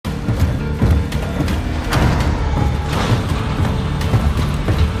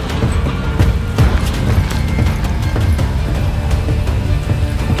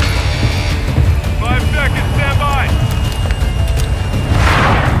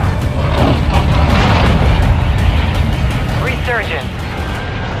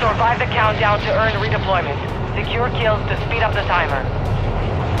countdown to earn redeployment. Secure kills to speed up the timer.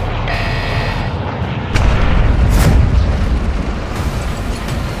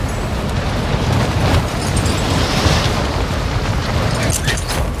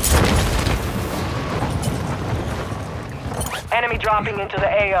 Enemy dropping into the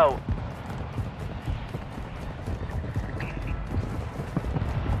AO.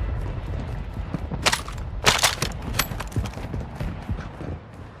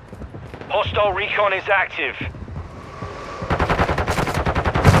 Hostile recon is active.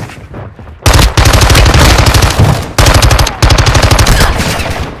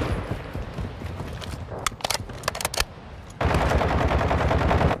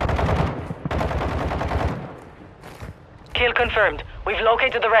 Kill confirmed. We've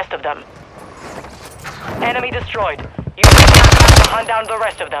located the rest of them. Enemy destroyed. Use the attack to hunt down the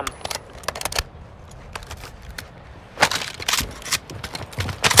rest of them.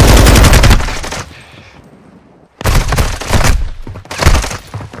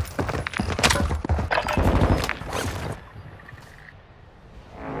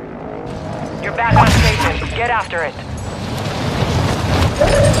 You're back on station. Get after it.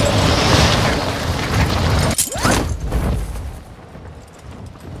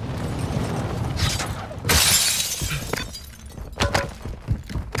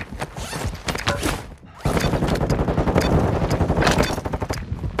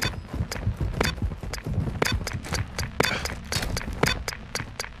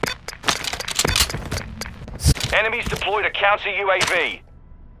 Enemies deployed a counter UAV.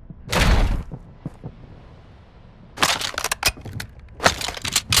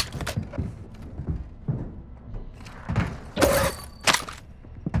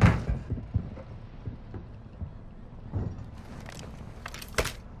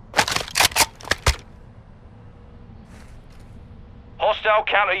 Hostile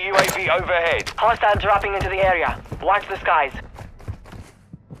counter UAV overhead. Hostile dropping into the area. Watch the skies.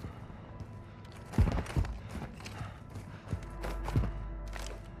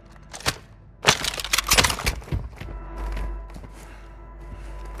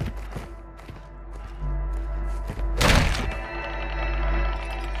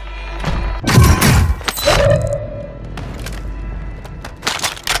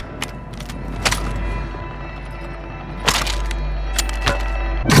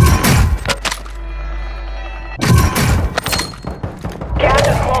 Gas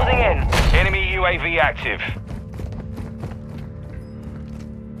is closing in. Enemy UAV active.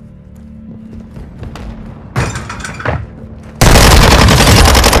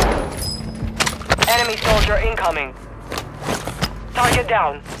 Enemy soldier incoming. Target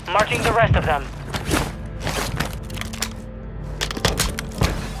down. Marking the rest of them.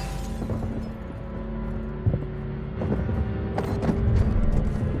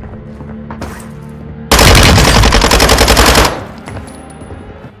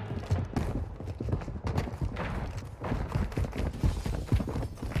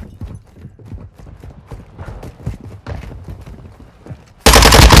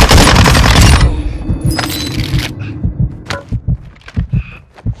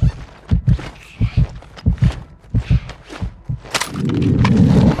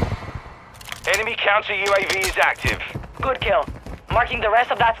 Enemy counter UAV is active. Good kill. Marking the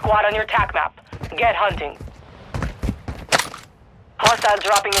rest of that squad on your TAC map. Get hunting. Hostile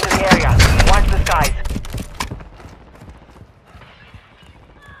dropping into the area. Watch the skies.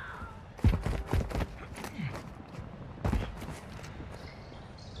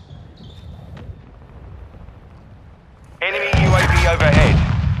 Enemy UAV overhead.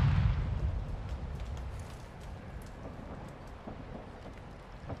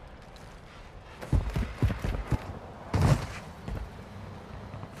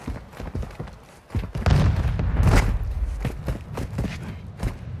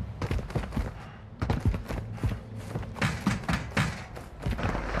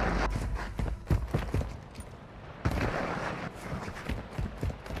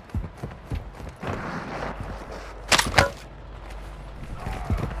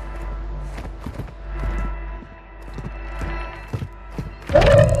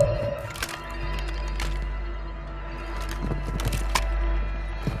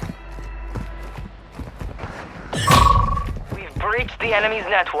 We've breached the enemy's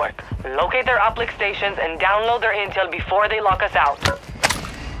network. Locate their uplink stations and download their intel before they lock us out.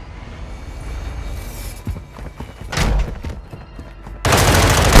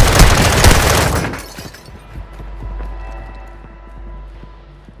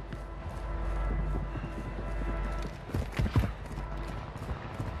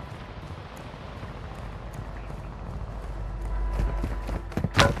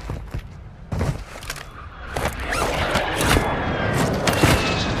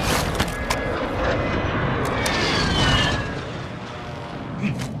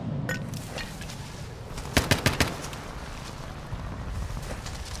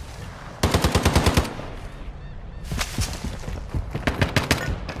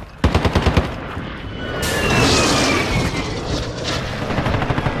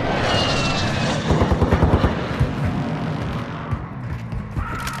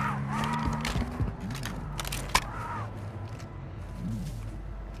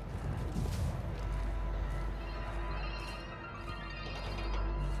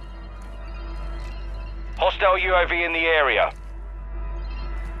 Hostile UAV in the area.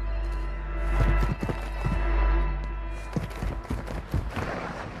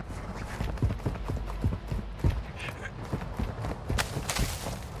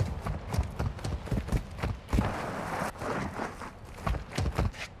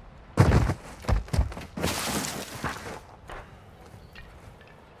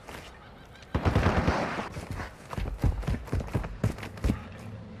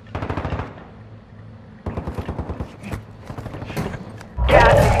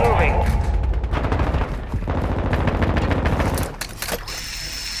 Gas is moving.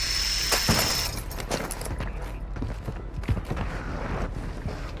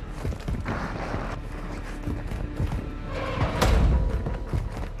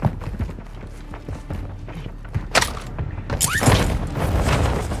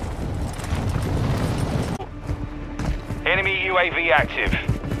 Enemy UAV active.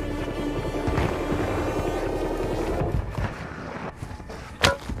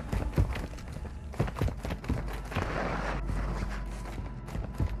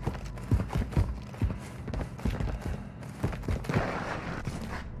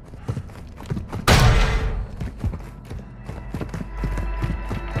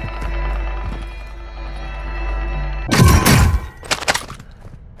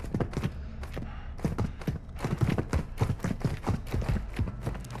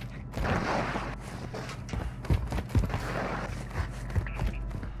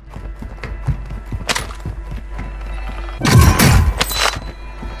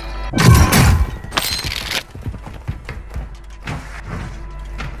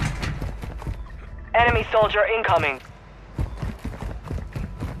 Enemy soldier incoming.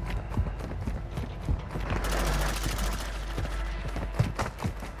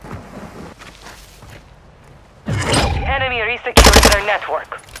 The enemy resecured their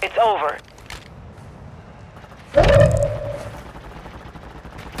network. It's over.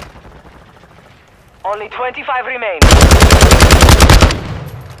 Only 25 remain.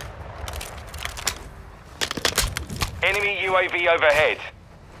 Enemy UAV overhead.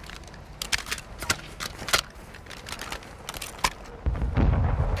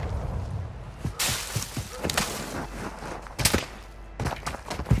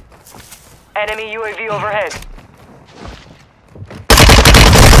 Enemy UAV overhead.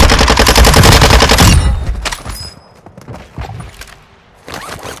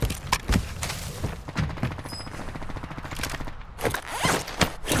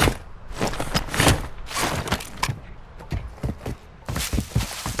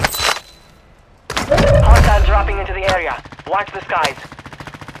 Hostile dropping into the area. Watch the skies.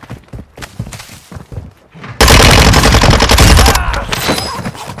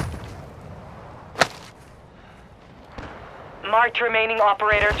 Marked remaining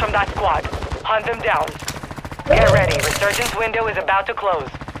operators from that squad. Hunt them down. Get ready. Resurgence window is about to close.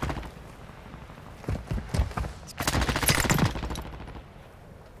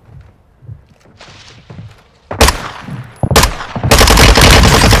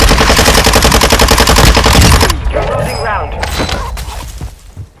 You're losing ground.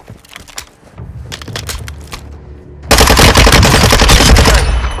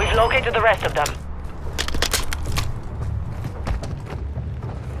 We've located the rest of them.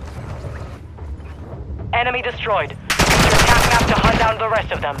 Enemy destroyed. Use your attack map to hunt down the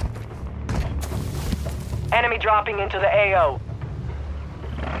rest of them. Enemy dropping into the AO.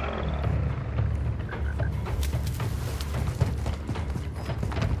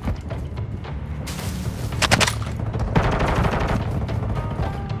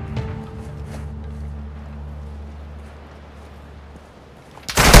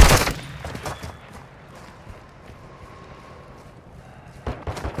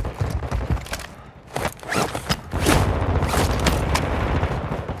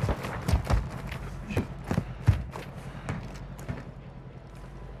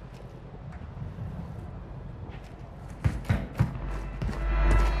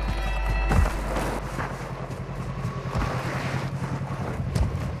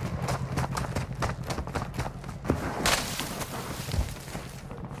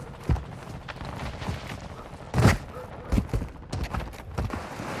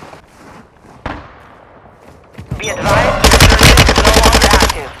 Be advised, resurgence is no longer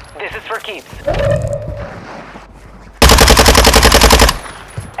active. This is for keeps.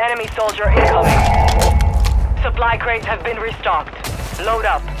 Enemy soldier incoming. Supply crates have been restocked. Load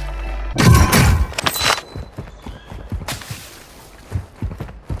up.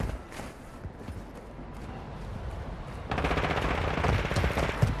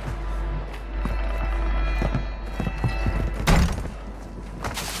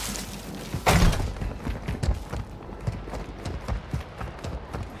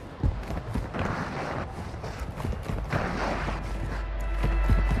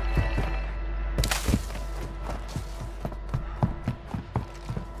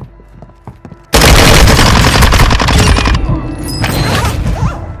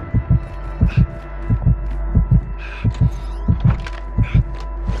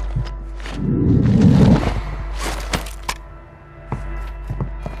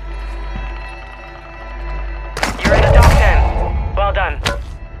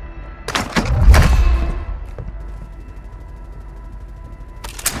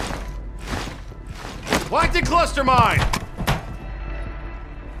 Planted cluster mine!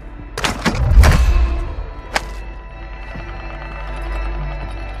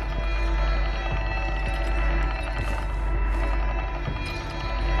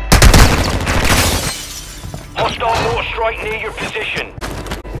 Hostile mortar strike near your position.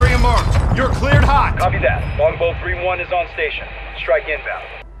 Area marked. You're cleared hot. Copy that. Longbow 3-1 is on station. Strike inbound.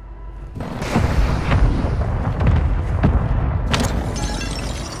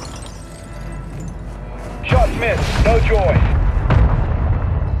 Shots missed. No joy.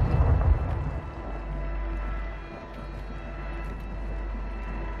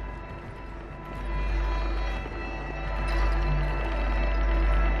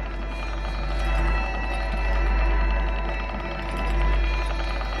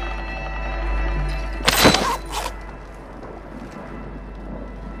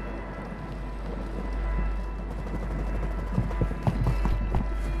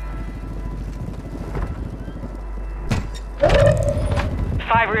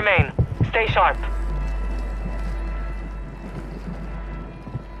 Five remain. Stay sharp.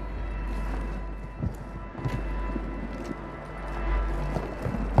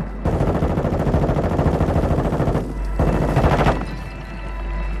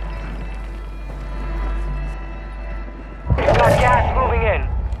 We've got gas moving in.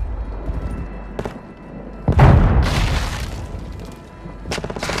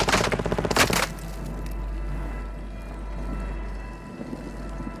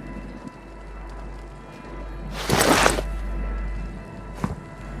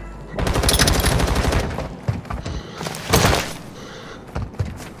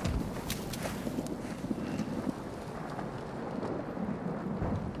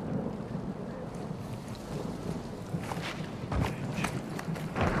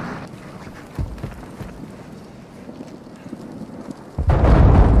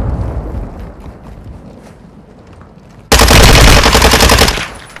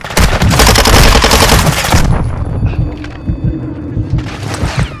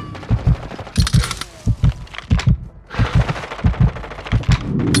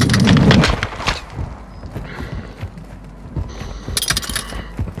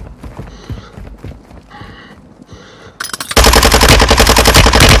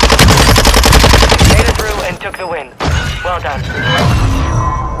 Took the win. Well done.